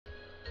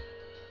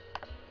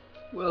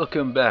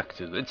Welcome back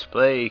to Let's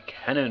Play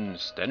Kanon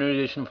Standard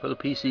Edition for the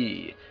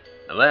PC.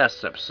 The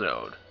last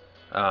episode,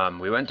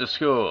 we went to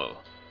school.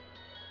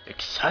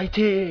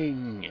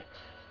 Exciting!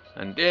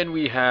 And then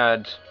we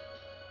had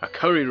a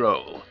curry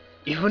roll.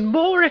 Even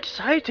more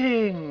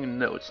exciting!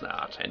 No, it's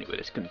not. Anyway,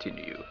 let's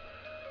continue.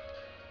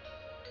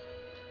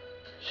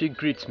 She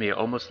greets me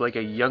almost like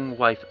a young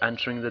wife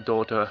answering the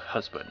door to her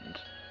husband.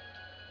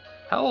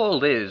 How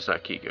old is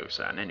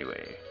Akiko-san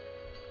anyway?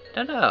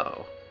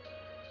 Dunno.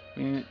 I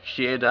mean,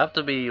 she'd have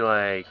to be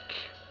like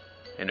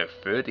in her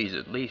 30s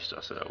at least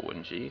or so,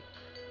 wouldn't she?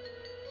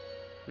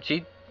 But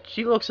she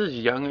looks as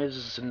young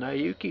as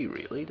Naoki,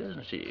 really,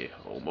 doesn't she?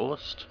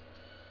 Almost.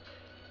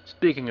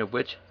 Speaking of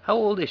which, how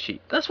old is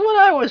she? That's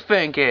what I was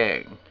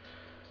thinking!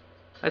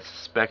 I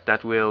suspect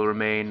that will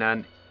remain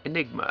an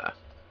enigma.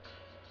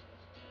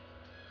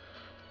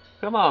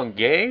 Come on,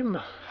 game.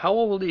 How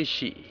old is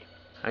she?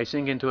 I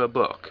sink into a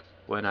book.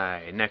 When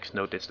I next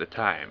notice the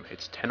time,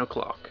 it's 10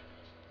 o'clock.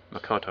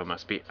 Makoto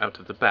must be out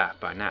of the bath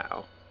by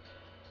now.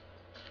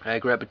 I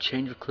grab a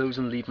change of clothes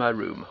and leave my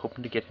room,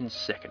 hoping to get in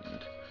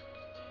second.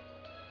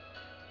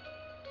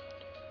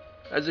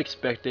 As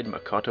expected,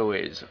 Makoto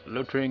is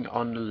loitering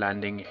on the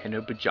landing in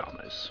her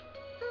pajamas.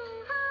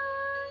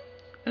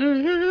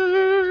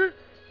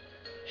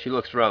 She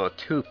looks rather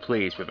too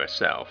pleased with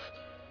herself,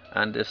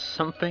 and there's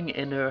something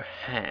in her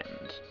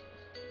hand.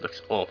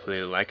 Looks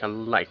awfully like a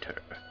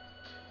lighter.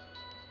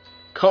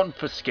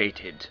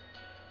 Confiscated!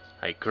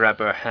 I grab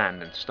her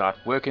hand and start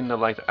working the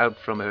light out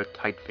from her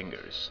tight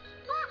fingers.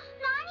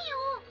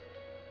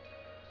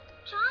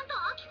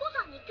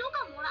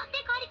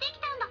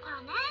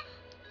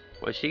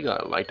 What's she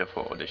got a lighter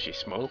for? Does she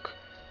smoke?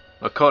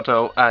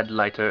 Makoto add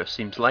lighter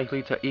seems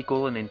likely to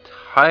equal an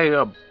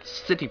entire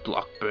city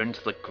block burned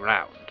to the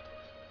ground.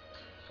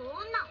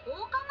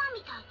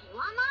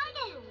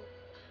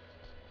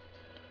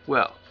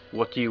 Well,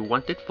 what do you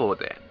want it for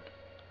then?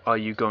 Are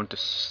you going to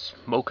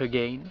smoke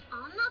again?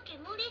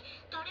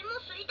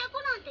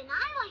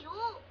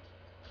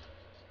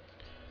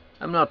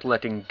 I'm not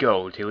letting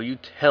go till you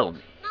tell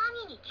me.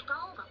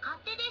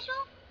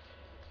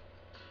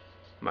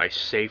 My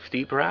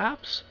safety,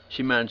 perhaps?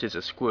 She manages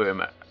to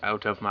squirm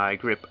out of my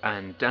grip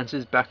and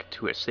dances back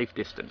to a safe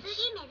distance.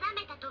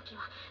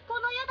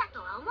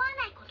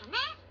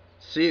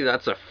 See,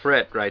 that's a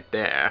threat right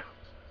there.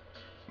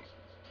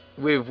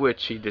 With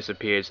which she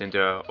disappears into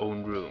her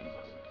own room.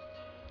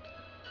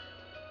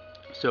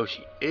 So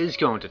she is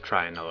going to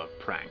try another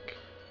prank.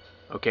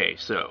 Okay,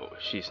 so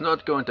she's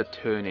not going to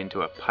turn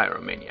into a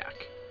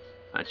pyromaniac.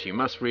 And she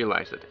must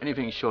realize that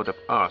anything short of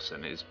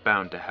arson is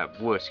bound to have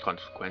worse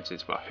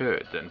consequences for her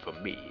than for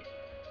me.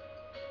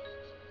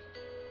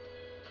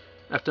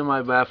 After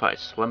my bath, I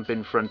slump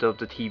in front of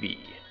the TV.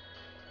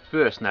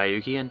 First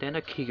Naoki and then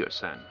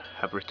Akiko-san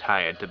have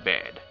retired to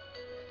bed.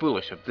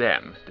 Foolish of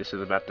them, this is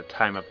about the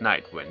time of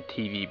night when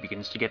TV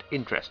begins to get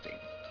interesting.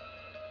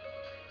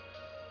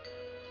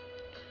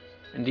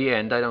 In the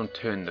end, I don't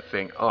turn the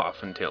thing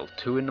off until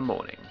 2 in the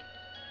morning.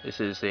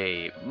 This is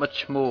a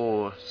much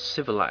more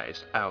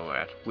civilized hour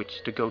at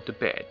which to go to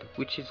bed,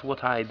 which is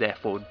what I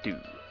therefore do.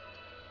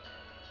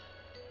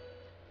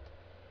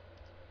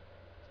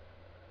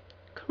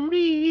 Creak,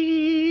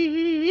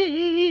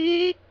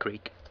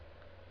 creak,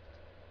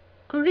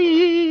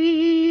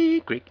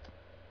 creak, creak.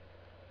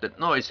 That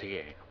noise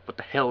again. What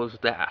the hell is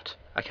that?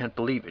 I can't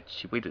believe it.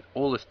 She waited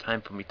all this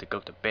time for me to go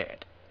to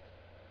bed.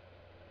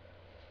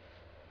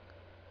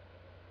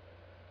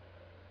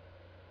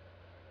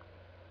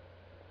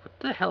 What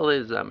the hell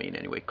is that mean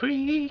anyway?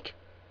 Creak!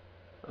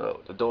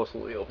 Oh, the door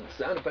slowly opens.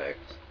 Sound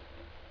effects.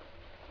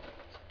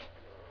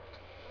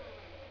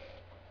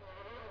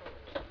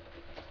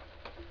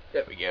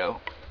 There we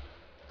go.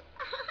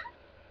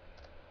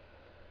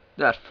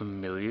 That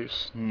familiar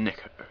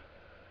snicker.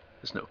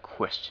 There's no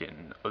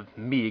question of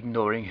me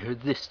ignoring her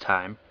this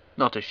time,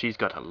 not if she's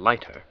got a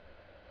lighter.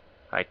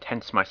 I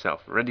tense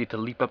myself, ready to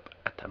leap up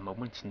at a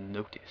moment's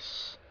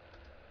notice.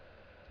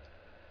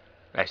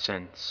 I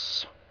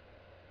sense,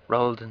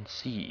 rather than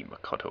see,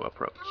 Makoto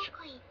approach.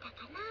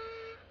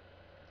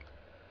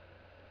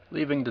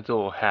 Leaving the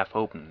door half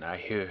open, I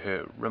hear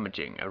her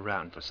rummaging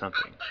around for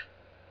something.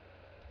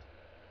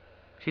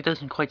 She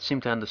doesn't quite seem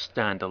to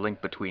understand the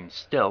link between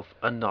stealth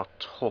and not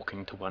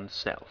talking to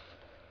oneself.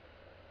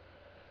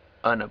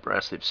 An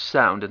abrasive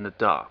sound in the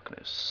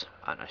darkness,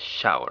 and a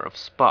shower of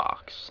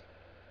sparks.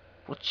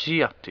 What's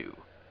she up to?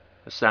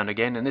 A sound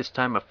again, and this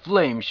time a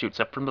flame shoots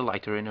up from the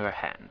lighter in her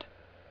hand.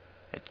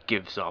 It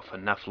gives off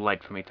enough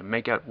light for me to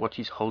make out what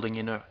she's holding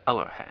in her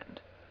other hand.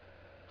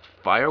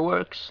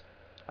 Fireworks?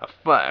 A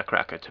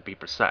firecracker, to be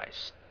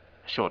precise.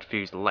 A short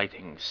fused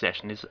lighting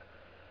session is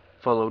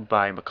followed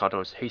by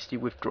Makoto's hasty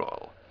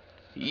withdrawal.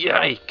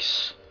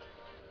 Yikes!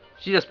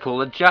 She just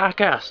pulled a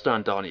jackass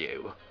stunt on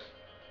you.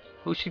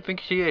 Who she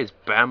thinks she is,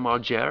 Bam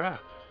Margera?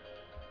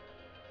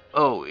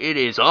 Oh, it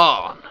is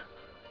on!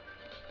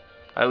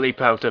 I leap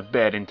out of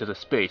bed into the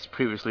space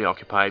previously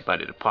occupied by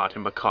the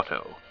departing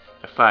Makoto.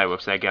 The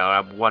fireworks I gather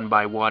up one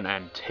by one,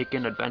 and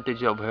taking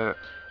advantage of her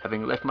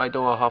having left my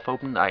door half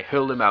open, I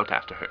hurl them out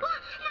after her.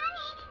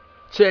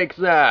 Take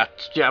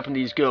that,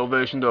 Japanese girl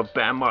version of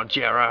Bam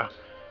Margera.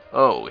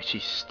 Oh, is she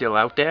still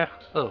out there?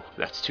 Oh,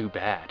 that's too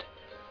bad.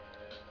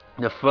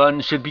 The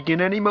fun should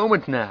begin any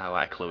moment now.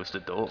 I close the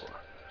door.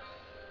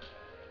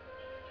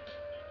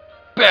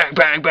 Bang,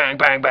 bang, bang,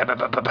 bang, bang, bang,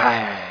 bang, bang,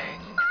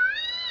 bang.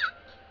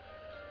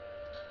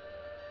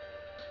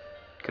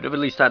 Could have at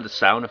least had the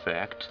sound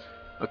effect.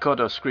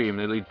 Makoto's scream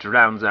nearly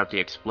drowns out the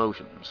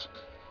explosions.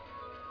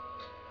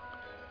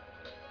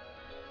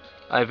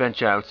 I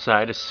venture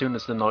outside as soon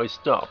as the noise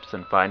stops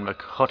and find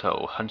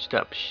Makoto hunched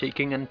up,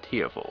 shaking and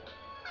tearful.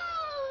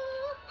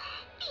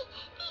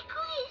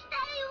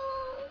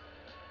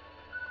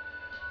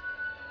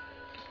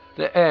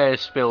 The air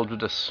is filled with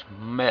the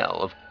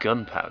smell of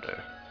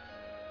gunpowder.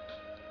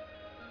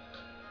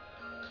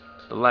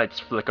 The lights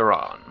flicker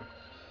on.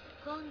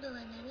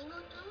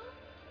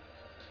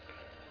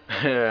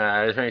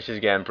 I think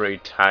she's getting pretty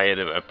tired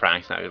of her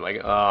pranks now. She's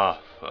like, oh,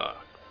 fuck.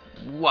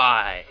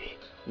 Why?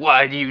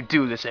 Why do you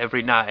do this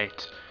every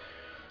night?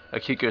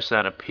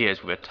 Akiko-san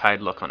appears with a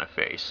tired look on her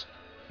face.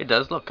 It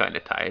does look kind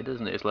of tired,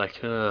 doesn't it? It's like,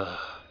 ugh.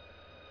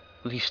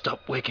 Will you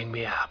stop waking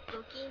me up?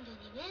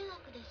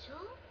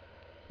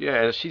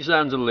 Yeah, she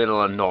sounds a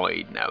little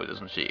annoyed now,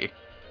 doesn't she?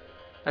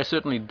 I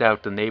certainly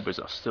doubt the neighbors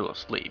are still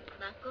asleep.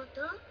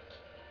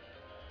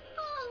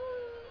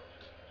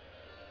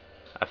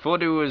 I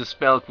thought it was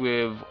spelled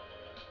with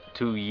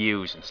 2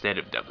 U's instead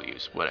of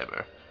W's,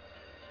 whatever.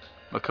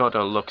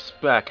 Makoto looks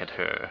back at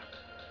her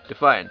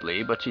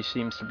defiantly, but she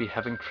seems to be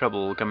having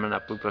trouble coming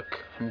up with a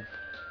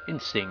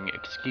convincing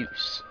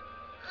excuse.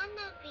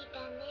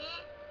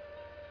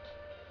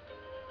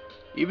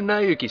 Even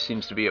Naoki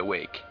seems to be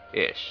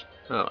awake-ish.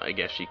 Oh, I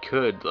guess she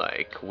could,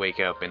 like, wake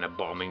up in a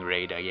bombing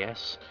raid, I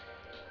guess.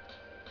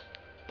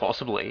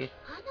 Possibly.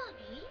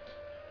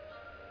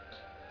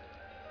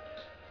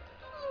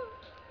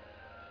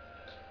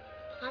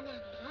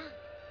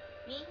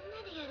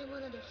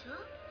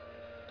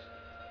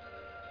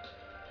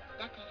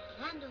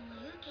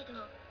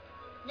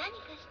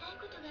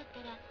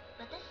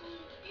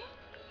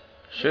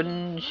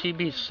 Shouldn't she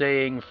be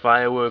saying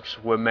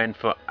fireworks were meant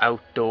for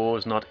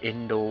outdoors, not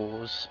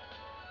indoors?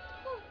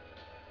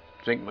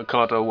 I think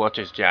Makoto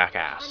watches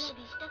Jackass.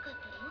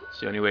 It's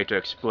the only way to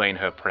explain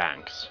her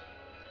pranks.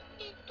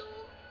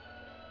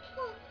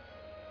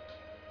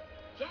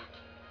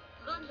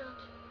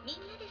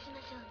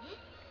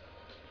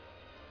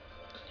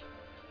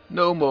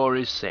 No more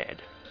is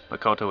said.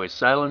 Makoto is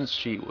silenced.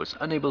 She was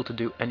unable to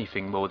do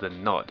anything more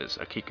than nod as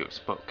Akiko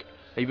spoke.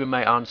 Maybe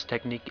my aunt's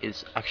technique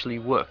is actually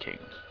working.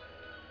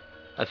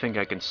 I think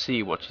I can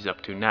see what she's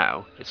up to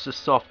now. It's the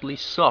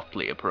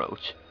softly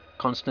approach.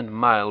 Constant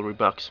mild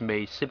rebuffs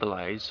may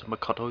civilize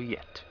Makoto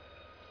yet.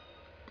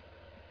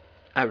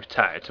 I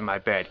retire to my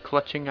bed,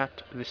 clutching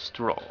at the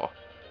straw.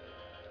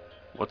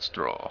 What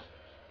straw?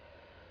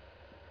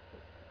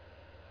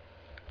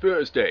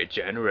 Thursday,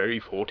 January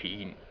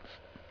 14th.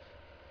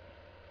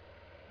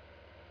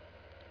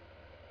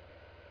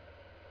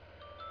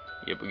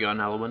 Yep, we got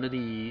another one of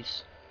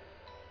these.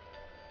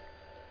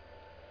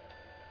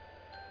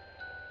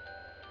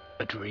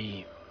 A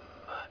dream.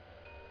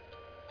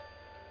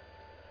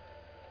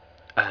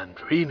 I'm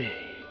dreaming.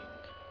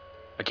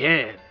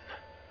 Again.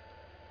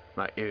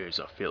 My ears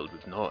are filled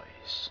with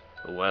noise.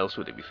 Or what else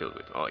would they be filled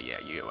with? Oh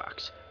yeah,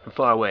 earwax. From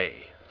far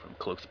away, from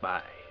close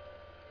by.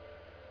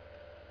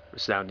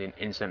 Resounding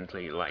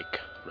instantly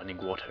like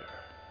running water.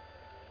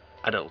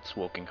 Adults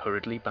walking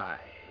hurriedly by.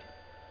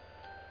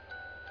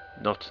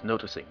 Not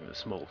noticing the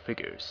small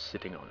figures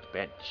sitting on a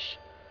bench.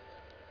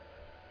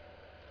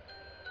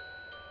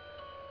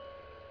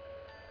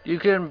 You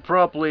can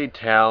probably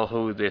tell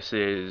who this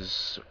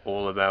is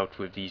all about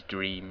with these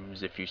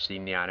dreams if you've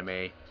seen the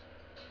anime.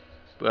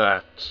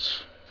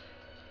 But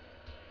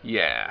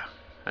yeah,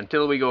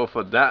 until we go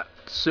for that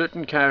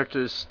certain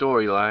character's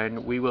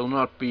storyline, we will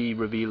not be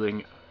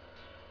revealing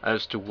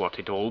as to what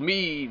it all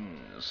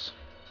means.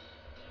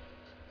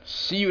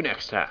 See you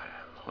next time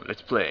on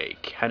Let's Play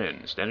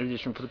Kanon Standard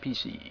Edition for the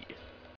PC.